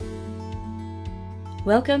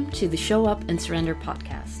Welcome to the Show Up and Surrender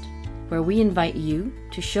podcast, where we invite you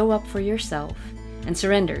to show up for yourself and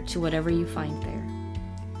surrender to whatever you find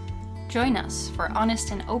there. Join us for honest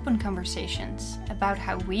and open conversations about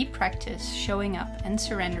how we practice showing up and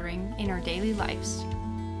surrendering in our daily lives.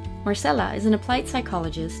 Marcella is an applied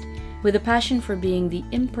psychologist with a passion for being the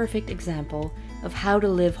imperfect example of how to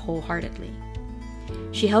live wholeheartedly.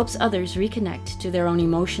 She helps others reconnect to their own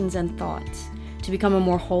emotions and thoughts to become a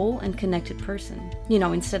more whole and connected person,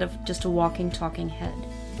 instead of just a walking, talking head.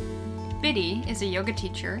 Biddy is a yoga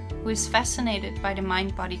teacher who is fascinated by the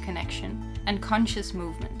mind-body connection and conscious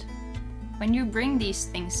movement. When you bring these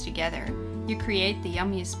things together, you create the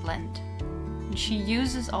yummiest blend. And she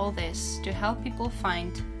uses all this to help people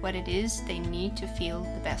find what it is they need to feel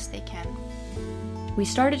the best they can. We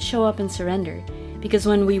started Show Up and Surrender because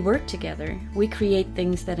when we work together, we create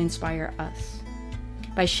things that inspire us.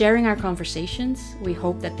 By sharing our conversations, we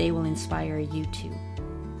hope that they will inspire you too.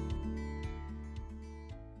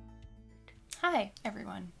 Hi,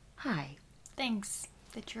 everyone. Hi. Thanks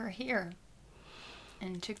that you're here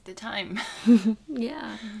and took the time.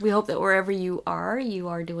 Yeah. We hope that wherever you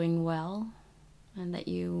are doing well, and that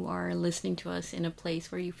you are listening to us in a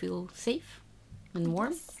place where you feel safe and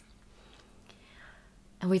warm. Yes.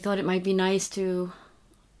 And we thought it might be nice to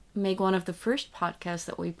make one of the first podcasts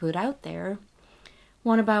that we put out there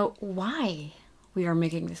one about why we are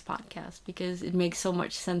making this podcast, because it makes so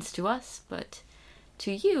much sense to us, but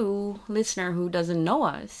to you, listener who doesn't know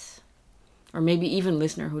us, or maybe even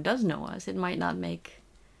listener who does know us, it might not make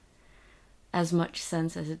as much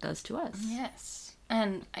sense as it does to us. Yes.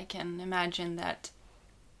 And I can imagine that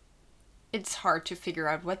it's hard to figure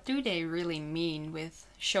out what do they really mean with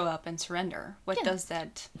show up and surrender. What does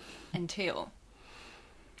that entail?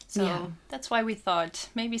 So that's why we thought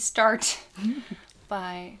maybe start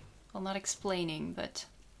by, well, not explaining, but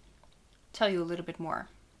tell you a little bit more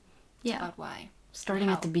about why. Starting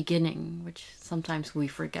at the beginning, which sometimes we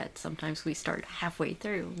forget. Sometimes we start halfway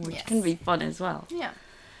through, which can be fun as well. Yeah.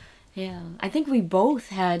 Yeah. I think we both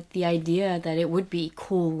had the idea that it would be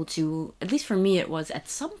cool to, at least for me it was, at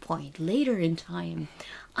some point later in time,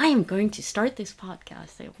 I am going to start this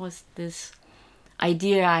podcast. It was this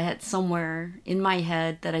idea I had somewhere in my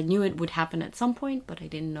head that I knew it would happen at some point, but I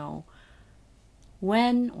didn't know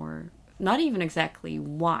when, or not even exactly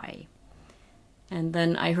why. And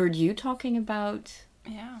then I heard you talking about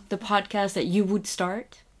the podcast that you would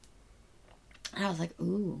start. And I was like,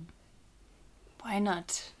 ooh. Why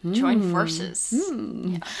not join forces?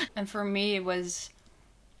 Yeah. And for me, it was,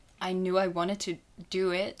 I knew I wanted to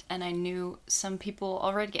do it. And I knew some people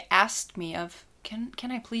already asked me of, can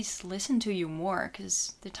I please listen to you more?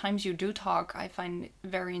 Because the times you do talk, I find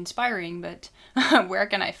very inspiring. But where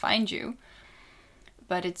can I find you?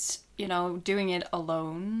 But it's, doing it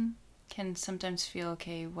alone can sometimes feel,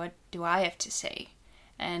 okay, what do I have to say?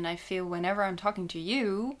 And I feel whenever I'm talking to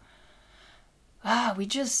you, we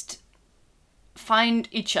just find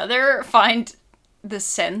each other, find the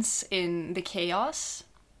sense in the chaos.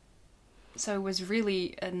 So it was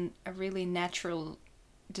really a really natural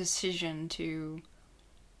decision to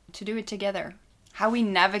do it together. How we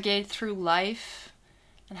navigate through life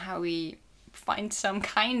and how we find some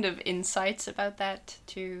kind of insights about that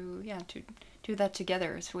to do that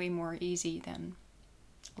together is way more easy than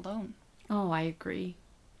alone. Oh, I agree.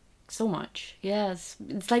 So much. Yes.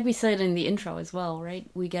 It's like we said in the intro as well, right?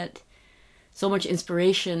 We get so much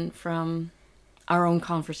inspiration from our own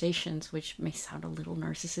conversations, which may sound a little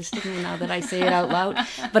narcissistic now that I say it out loud.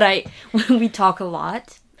 But when we talk a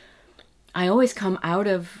lot, I always come out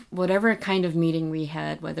of whatever kind of meeting we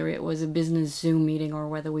had, whether it was a business Zoom meeting or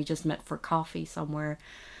whether we just met for coffee somewhere,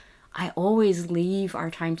 I always leave our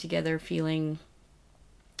time together feeling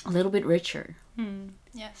a little bit richer.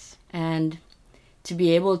 Yes. And to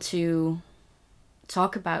be able to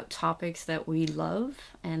talk about topics that we love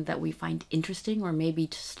and that we find interesting, or maybe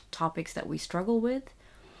just topics that we struggle with,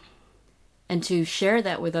 and to share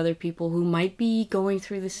that with other people who might be going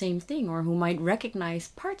through the same thing or who might recognize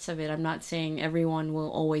parts of it. I'm not saying everyone will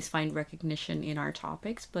always find recognition in our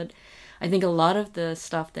topics, but I think a lot of the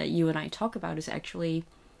stuff that you and I talk about is actually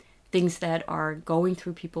things that are going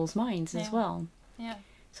through people's minds as well. Yeah.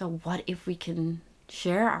 So what if we can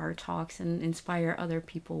share our talks and inspire other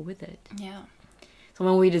people with it? Yeah. So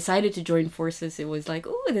when we decided to join forces, it was like,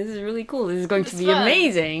 oh, this is really cool. This is going to be fun.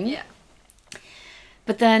 Amazing. Yeah.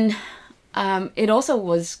 But then it also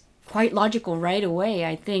was quite logical right away,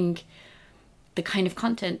 I think, the kind of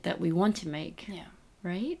content that we want to make. Yeah.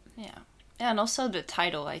 Right? Yeah. And also the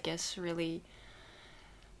title, I guess, really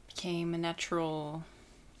became a natural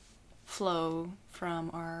flow from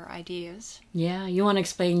our ideas. Yeah, you want to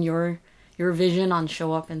explain your your vision on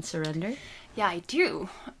Show Up and Surrender? Yeah, I do.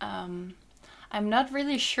 I'm not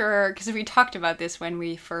really sure, because we talked about this when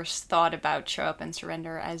we first thought about Show Up and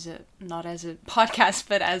Surrender as not as a podcast,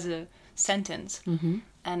 but as a sentence. Mm-hmm.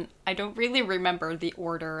 And I don't really remember the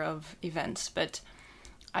order of events, but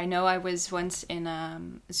I know I was once in a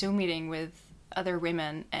Zoom meeting with other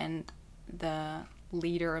women, and the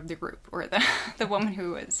leader of the group, or the woman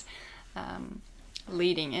who was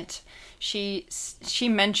leading it, she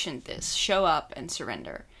mentioned this: show up and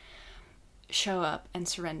surrender. Show up and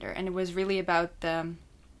surrender. And it was really about the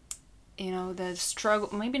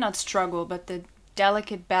struggle, maybe not struggle, but the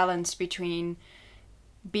delicate balance between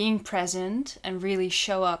being present and really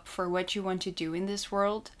show up for what you want to do in this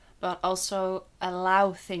world, but also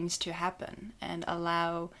allow things to happen and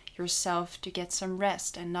allow yourself to get some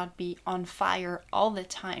rest and not be on fire all the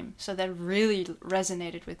time. So that really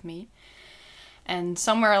resonated with me. And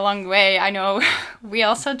somewhere along the way, I know we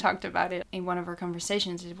also talked about it in one of our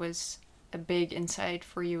conversations. It was a big insight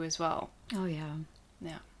for you as well. Oh, yeah.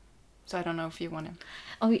 Yeah. So I don't know if you want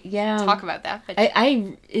to talk about that. But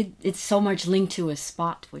it's so much linked to a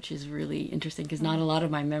spot, which is really interesting, because not a lot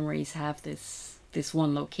of my memories have this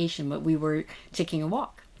one location. But we were taking a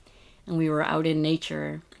walk, and we were out in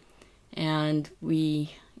nature, and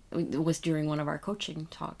it was during one of our coaching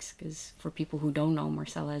talks, because for people who don't know,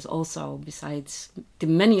 Marcella is also, besides the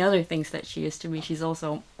many other things that she is to me, she's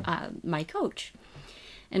also my coach.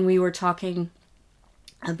 And we were talking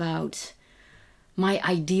about my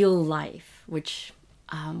ideal life, which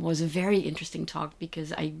was a very interesting talk,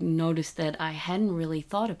 because I noticed that I hadn't really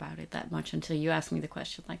thought about it that much until you asked me the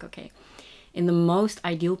question, like, okay, in the most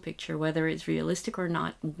ideal picture, whether it's realistic or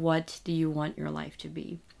not, what do you want your life to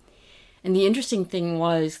be? And the interesting thing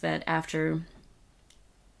was that after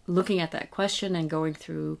looking at that question and going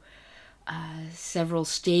through several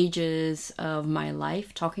stages of my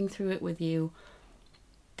life, talking through it with you,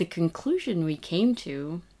 the conclusion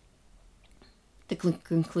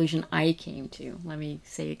I came to, let me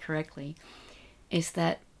say it correctly, is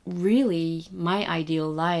that really my ideal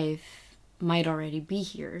life might already be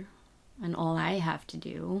here, and all I have to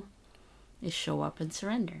do is show up and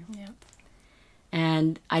surrender. Yep.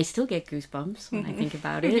 And I still get goosebumps when I think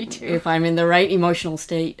about it. Me too. If I'm in the right emotional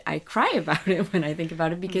state, I cry about it when I think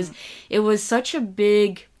about it, because it was such a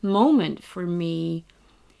big moment for me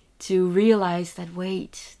to realize that,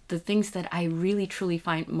 wait, the things that I really truly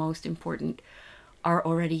find most important are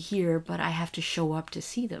already here, but I have to show up to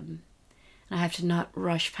see them. And I have to not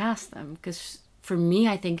rush past them. Because for me,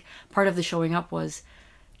 I think part of the showing up was,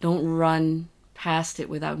 don't run past it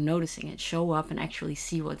without noticing it. Show up and actually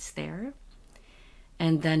see what's there.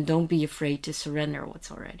 And then don't be afraid to surrender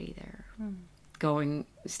what's already there.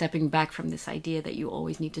 Stepping back from this idea that you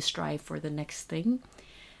always need to strive for the next thing.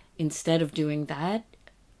 Instead of doing that,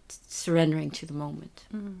 surrendering to the moment.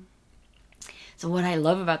 So what I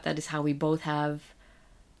love about that is how we both have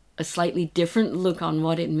a slightly different look on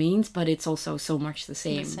what it means, but it's also so much the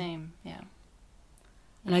same. The same, yeah.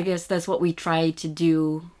 And I guess that's what we try to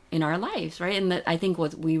do in our lives, right? And that, I think,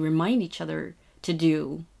 what we remind each other to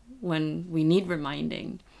do when we need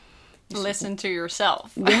reminding. Listen to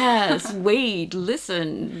yourself. Yes, wait,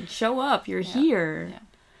 listen, show up, you're here.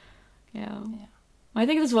 Yeah. I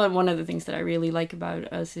think that's one of the things that I really like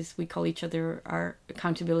about us is we call each other our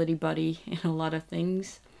accountability buddy in a lot of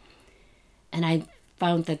things. And I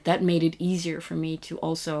found that made it easier for me to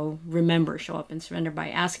also remember, show up and surrender by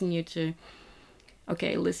asking you to,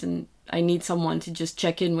 okay, listen, I need someone to just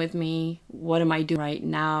check in with me. What am I doing right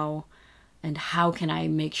now? And how can I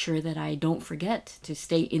make sure that I don't forget to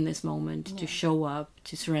stay in this moment, to show up,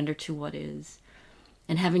 to surrender to what is.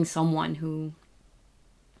 And having someone who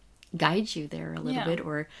guides you there a little bit,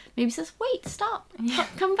 or maybe says, wait, stop,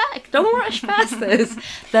 come back, don't rush past this.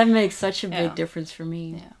 That makes such a big difference for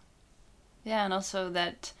me. Yeah, and also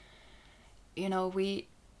that, we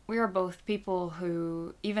are both people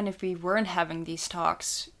who, even if we weren't having these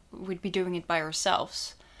talks, we'd be doing it by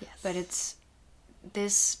ourselves. Yes. But it's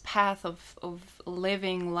this path of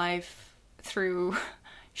living life through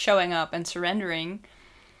showing up and surrendering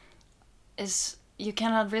is, you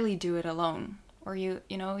cannot really do it alone. Or you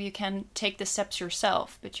can take the steps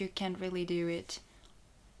yourself, but you can't really do it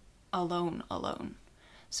alone.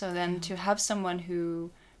 So then to have someone who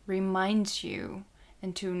reminds you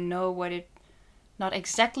and to know what it not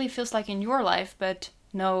exactly feels like in your life, but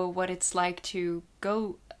know what it's like to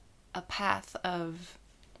go a path of,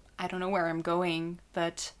 I don't know where I'm going,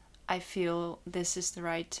 but I feel this is the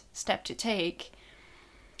right step to take.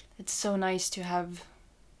 It's so nice to have,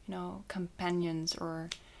 companions or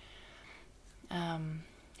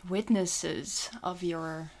witnesses of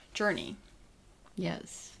your journey.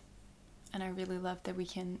 Yes. And I really love that we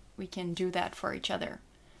can do that for each other.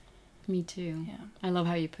 Me too. Yeah. I love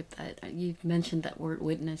how you put that. You've mentioned that word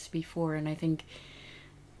witness before, and I think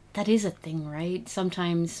that is a thing, right?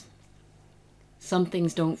 Sometimes some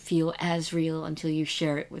things don't feel as real until you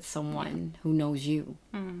share it with someone who knows you,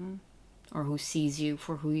 or who sees you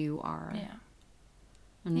for who you are. Yeah.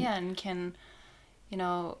 And can,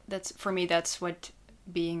 that's, for me, that's what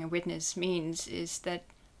being a witness means, is that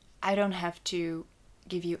I don't have to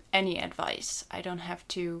give you any advice. I don't have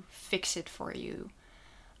to fix it for you.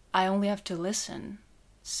 I only have to listen,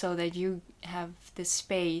 so that you have this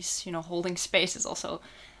space. Holding space is also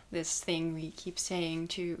this thing we keep saying,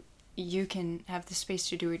 you can have the space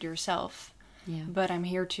to do it yourself. Yeah. But I'm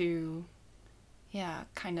here to,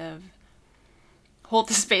 kind of hold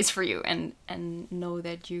the space for you, and know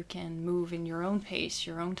that you can move in your own pace,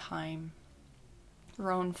 your own time,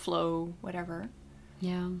 your own flow, whatever.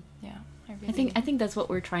 Yeah. Yeah. I think that's what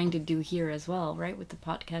we're trying to do here as well, right? With the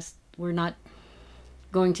podcast, we're not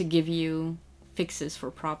going to give you fixes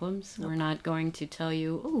for problems. Nope. We're not going to tell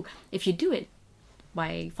you, oh, if you do it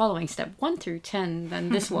by following step 1 through 10, then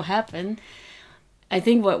this will happen. I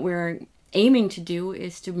think what we're aiming to do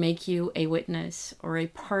is to make you a witness or a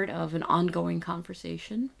part of an ongoing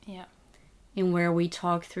conversation. Yeah. In where we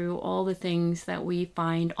talk through all the things that we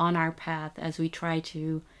find on our path as we try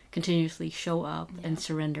to continuously show up and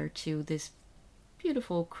surrender to this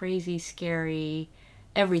beautiful, crazy, scary,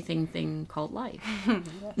 everything thing called life.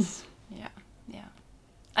 Yes. Yeah.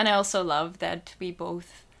 And I also love that we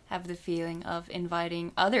both have the feeling of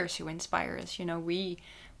inviting others who inspire us. We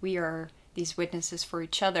are these witnesses for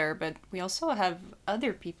each other, but we also have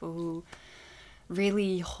other people who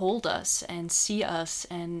really hold us and see us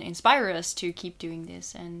and inspire us to keep doing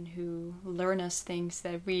this, and who learn us things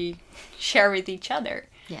that we share with each other.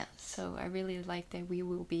 Yes. So I really like that we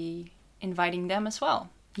will be inviting them as well.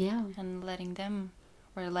 Yeah. And letting them,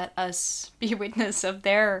 or let us be witness of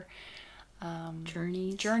their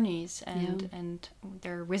journeys and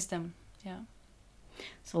their wisdom. Yeah.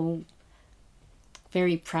 So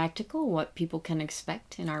very practical, what people can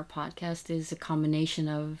expect in our podcast is a combination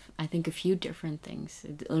of, I think, a few different things.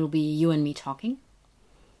 It'll be you and me talking.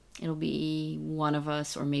 It'll be one of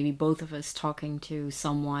us, or maybe both of us, talking to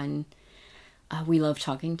someone we love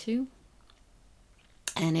talking to.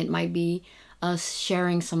 And it might be us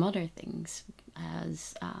sharing some other things,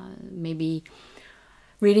 as maybe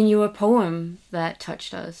reading you a poem that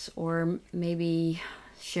touched us, or maybe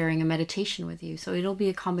sharing a meditation with you. So it'll be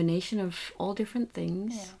a combination of all different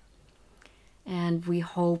things. Yeah. And we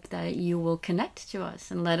hope that you will connect to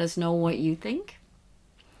us and let us know what you think.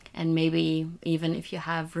 And maybe even if you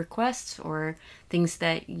have requests or things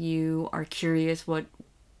that you are curious what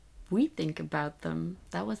we think about them.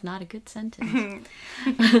 That was not a good sentence.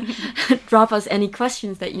 Drop us any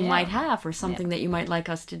questions that you might have, or something that you might like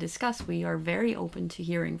us to discuss. We are very open to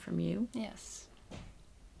hearing from you. Yes.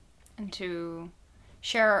 And to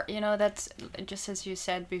share, that's just as you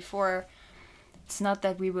said before, it's not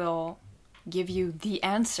that we will give you the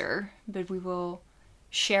answer, but we will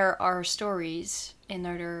share our stories in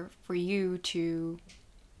order for you to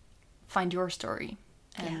find your story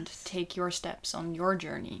and take your steps on your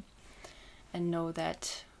journey. And know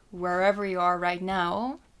that wherever you are right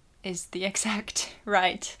now is the exact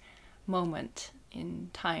right moment in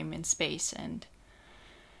time and space. And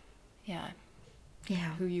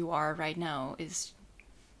who you are right now is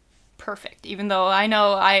perfect. Even though I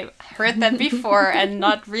know I heard that before and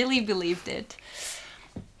not really believed it.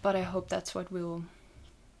 But I hope that's what we'll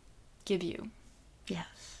give you.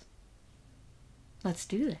 Yes. Let's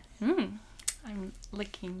do this. I'm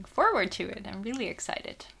looking forward to it. I'm really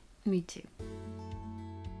excited. Me too.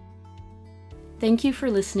 Thank you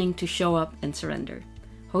for listening to Show Up and Surrender,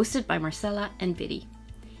 hosted by Marcella and Biddy.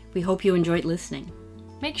 We hope you enjoyed listening.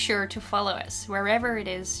 Make sure to follow us wherever it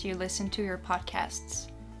is you listen to your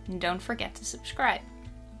podcasts. And don't forget to subscribe.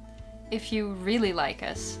 If you really like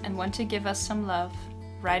us and want to give us some love,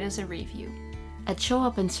 write us a review. At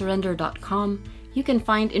showupandsurrender.com, you can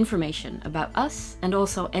find information about us and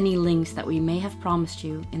also any links that we may have promised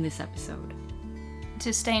you in this episode.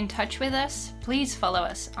 To stay in touch with us, please follow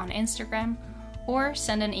us on Instagram or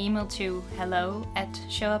send an email to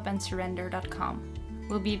hello@showupandsurrender.com.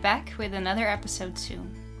 We'll be back with another episode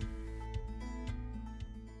soon.